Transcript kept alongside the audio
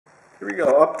Here we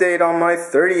go. Update on my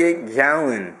 38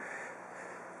 gallon.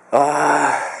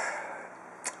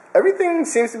 Everything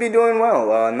seems to be doing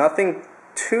well. Nothing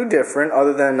too different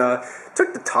other than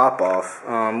took the top off.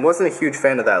 Wasn't a huge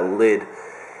fan of that lid.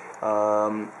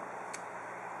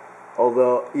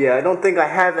 Although, yeah, I don't think I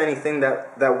have anything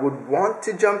that would want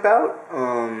to jump out.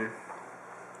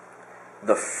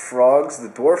 The frogs, the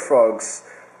dwarf frogs,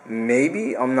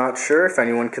 maybe. I'm not sure. If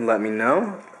anyone can let me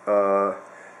know.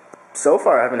 So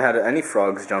far, I haven't had any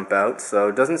frogs jump out, so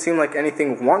it doesn't seem like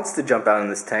anything wants to jump out in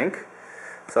this tank.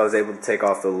 So I was able to take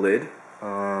off the lid.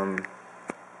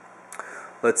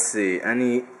 Let's see,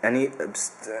 any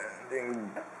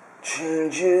outstanding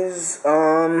changes?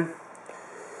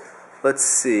 Let's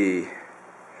see.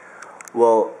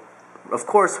 Well, of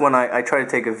course, when I try to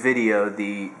take a video,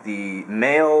 the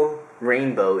male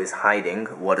rainbow is hiding.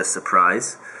 What a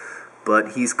surprise!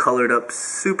 But he's colored up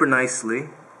super nicely.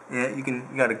 Yeah, you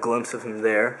got a glimpse of him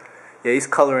there. Yeah, he's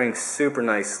coloring super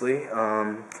nicely.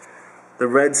 The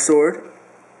red sword,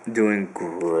 doing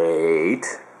great.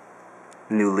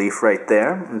 New leaf right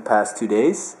there in the past 2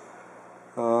 days.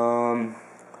 Ludwigia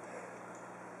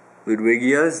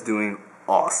is doing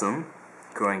awesome,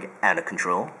 growing out of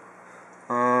control.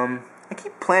 I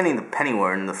keep planting the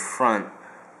pennywort in the front,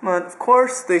 but of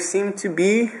course they seem to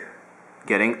be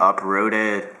getting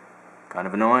uprooted. Kind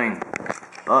of annoying,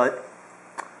 but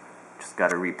just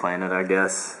gotta replant it, I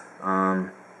guess.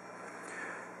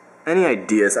 Any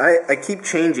ideas? I keep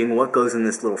changing what goes in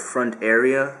this little front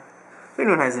area. If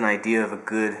anyone has an idea of a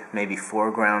good, maybe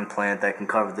foreground plant that can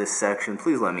cover this section,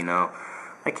 please let me know.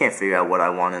 I can't figure out what I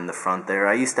want in the front there.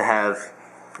 I used to have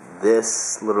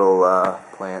this little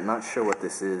plant. Not sure what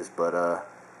this is, but I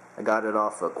got it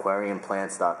off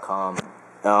aquariumplants.com.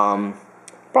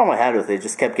 Problem I had with it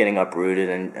just kept getting uprooted,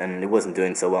 and it wasn't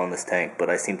doing so well in this tank. But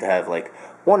I seem to have like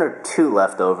 1 or 2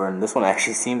 left over, and this one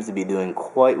actually seems to be doing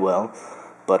quite well.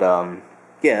 But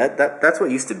yeah, that's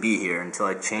what used to be here until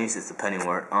I changed it to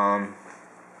pennywort.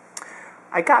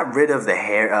 I got rid of the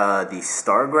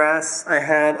stargrass I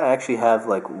had. I actually have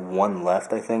like 1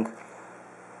 left, I think.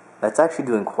 That's actually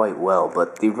doing quite well,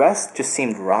 but the rest just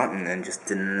seemed rotten and just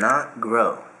did not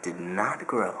grow.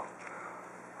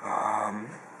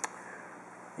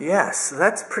 Yeah, so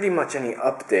that's pretty much any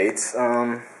updates.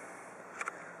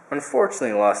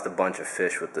 Unfortunately lost a bunch of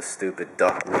fish with the stupid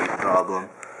duckweed problem.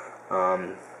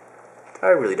 I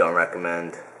really don't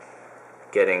recommend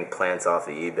getting plants off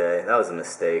of eBay. That was a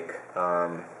mistake.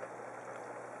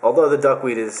 Although the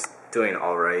duckweed is doing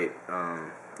alright,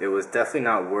 it was definitely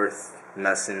not worth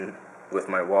messing with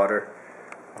my water.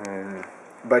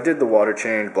 But I did the water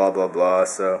change, blah blah blah,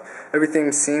 so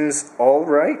everything seems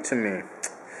alright to me.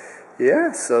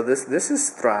 Yeah, so this is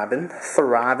thriving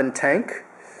tank.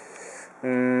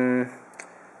 Can't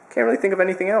really think of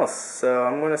anything else, so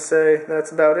I'm gonna say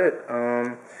that's about it.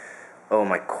 Oh,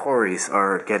 my cories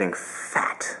are getting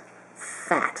fat.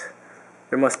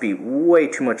 There must be way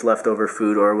too much leftover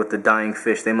food, or with the dying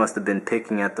fish, they must have been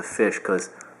picking at the fish because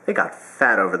they got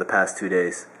fat over the past 2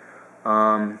 days.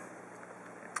 I'm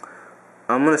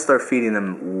gonna start feeding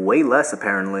them way less,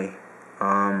 apparently.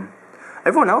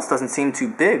 Everyone else doesn't seem too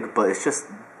big, but it's just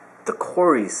the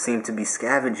cories seem to be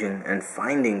scavenging and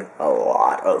finding a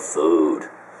lot of food.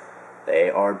 They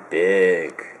are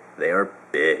big.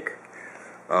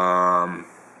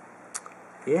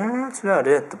 Yeah, that's about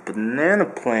it. The banana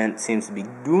plant seems to be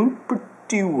doing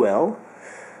pretty well.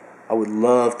 I would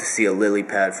love to see a lily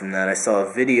pad from that. I saw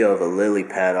a video of a lily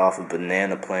pad off a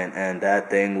banana plant, and that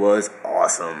thing was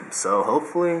awesome. So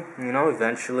hopefully,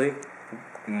 eventually,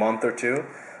 a month or 2.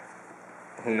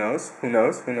 Who knows?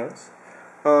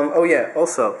 Oh yeah,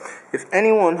 also, if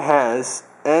anyone has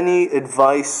any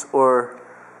advice or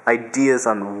ideas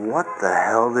on what the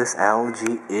hell this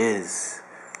algae is,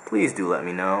 please do let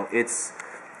me know.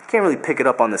 Can't really pick it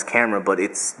up on this camera, but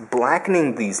it's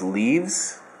blackening these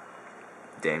leaves.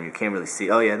 Damn, you can't really see.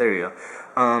 Oh yeah, there you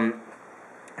go.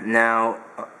 Now,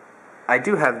 I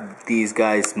do have these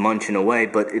guys munching away,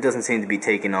 but it doesn't seem to be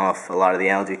taking off a lot of the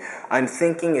algae. I'm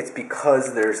thinking it's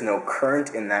because there's no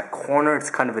current in that corner. It's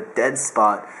kind of a dead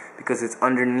spot because it's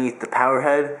underneath the power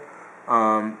head.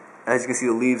 As you can see,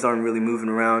 the leaves aren't really moving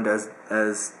around as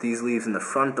these leaves in the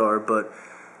front are, but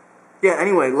yeah,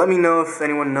 anyway, let me know if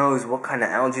anyone knows what kind of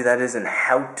algae that is and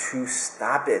how to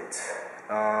stop it.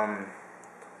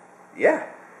 Yeah,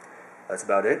 that's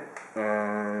about it.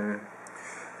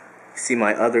 See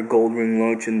my other gold ring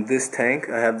loach in this tank.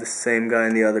 I have the same guy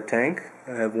in the other tank.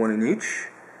 I have 1 in each.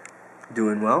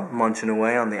 Doing well, munching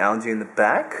away on the algae in the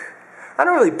back. I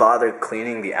don't really bother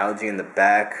cleaning the algae in the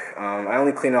back. I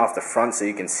only clean it off the front so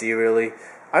you can see really.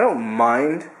 I don't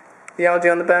mind the algae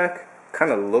on the back.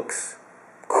 kind of looks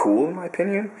cool in my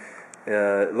opinion.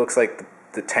 It looks like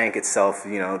the tank itself,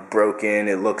 broke in.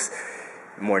 It looks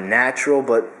more natural,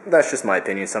 but that's just my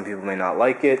opinion. Some people may not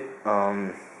like it.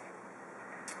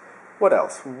 What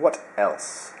else?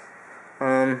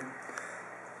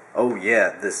 Oh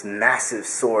yeah, this massive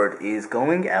sword is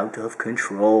going out of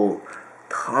control.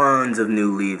 Tons of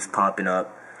new leaves popping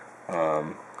up.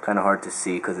 Kind of hard to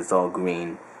see because it's all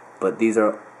green, but these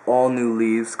are all new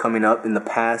leaves coming up in the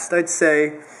past, I'd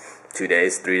say 2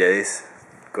 days, 3 days.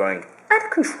 Growing out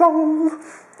of control.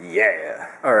 Yeah.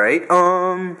 Alright,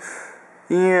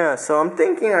 yeah, so I'm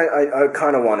thinking I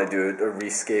kind of want to do a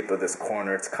rescape of this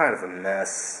corner. It's kind of a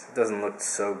mess. It doesn't look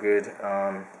so good.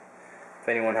 If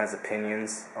anyone has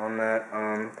opinions on that.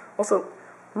 Also,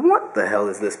 what the hell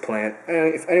is this plant?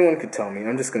 If anyone could tell me,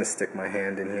 I'm just going to stick my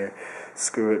hand in here.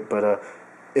 Screw it. But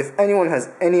if anyone has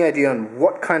any idea on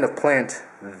what kind of plant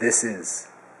this is,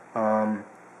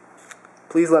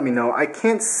 please let me know. I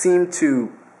can't seem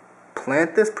to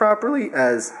plant this properly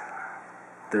as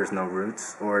there's no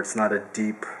roots, or it's not a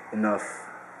deep enough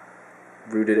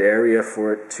rooted area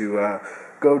for it to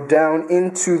go down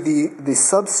into the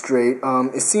substrate.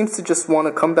 It seems to just want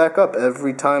to come back up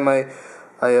every time I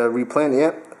replant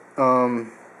it.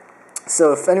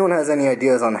 So if anyone has any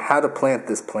ideas on how to plant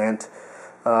this plant,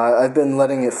 I've been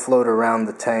letting it float around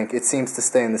the tank. It seems to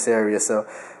stay in this area. So,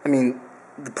 I mean,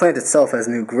 the plant itself has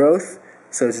new growth,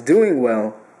 so it's doing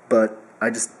well, but I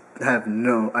just have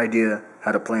no idea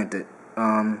how to plant it.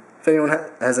 If anyone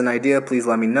has an idea, please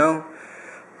let me know.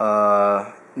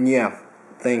 Yeah,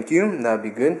 thank you. That'd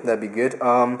be good.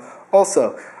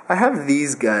 Also, I have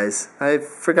these guys. I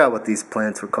forgot what these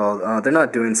plants were called. They're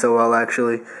not doing so well,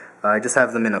 actually. I just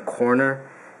have them in a corner.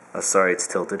 Sorry, it's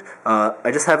tilted.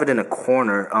 I just have it in a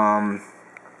corner.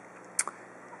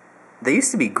 They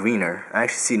used to be greener. I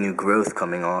actually see new growth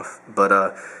coming off. But,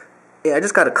 yeah, I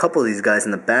just got a couple of these guys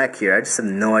in the back here. I just have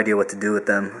no idea what to do with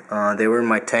them. They were in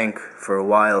my tank for a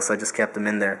while, so I just kept them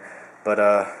in there. But,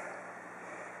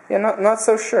 yeah, not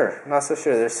so sure.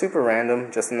 They're super random,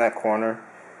 just in that corner.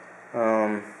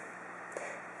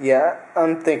 Yeah,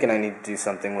 I'm thinking I need to do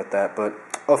something with that, but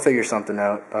I'll figure something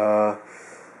out.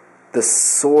 The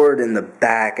sword in the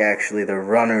back, actually, the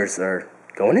runners are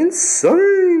going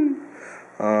insane.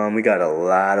 We got a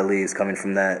lot of leaves coming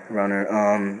from that runner.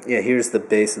 Yeah, here's the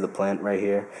base of the plant right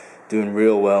here. Doing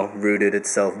real well. Rooted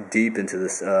itself deep into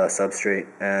this substrate.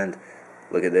 And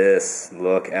look at this.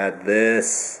 Look at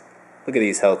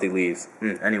these healthy leaves.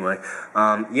 Anyway,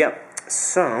 yeah.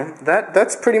 So,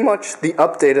 that's pretty much the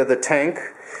update of the tank.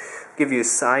 Give you a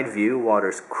side view.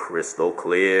 Water's crystal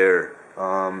clear.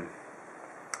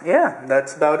 Yeah,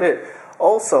 that's about it.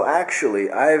 Also,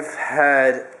 actually, I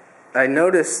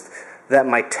noticed that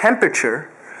my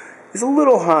temperature is a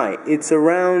little high. It's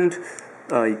around,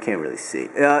 you can't really see.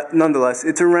 Nonetheless,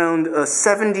 it's around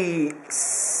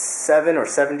 77 or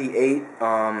 78.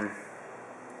 I'm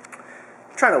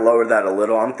trying to lower that a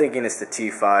little. I'm thinking it's the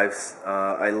T5s.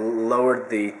 I lowered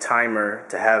the timer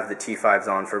to have the T5s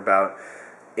on for about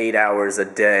 8 hours a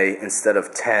day instead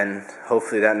of 10.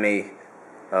 Hopefully that may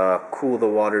cool the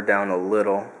water down a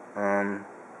little.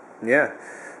 Yeah.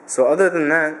 So other than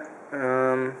that,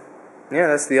 yeah,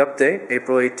 that's the update,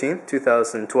 April 18th,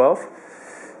 2012.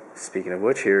 Speaking of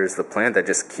which, here's the plant that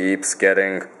just keeps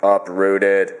getting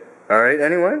uprooted. Alright,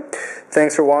 anyway,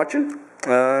 thanks for watching,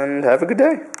 and have a good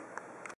day.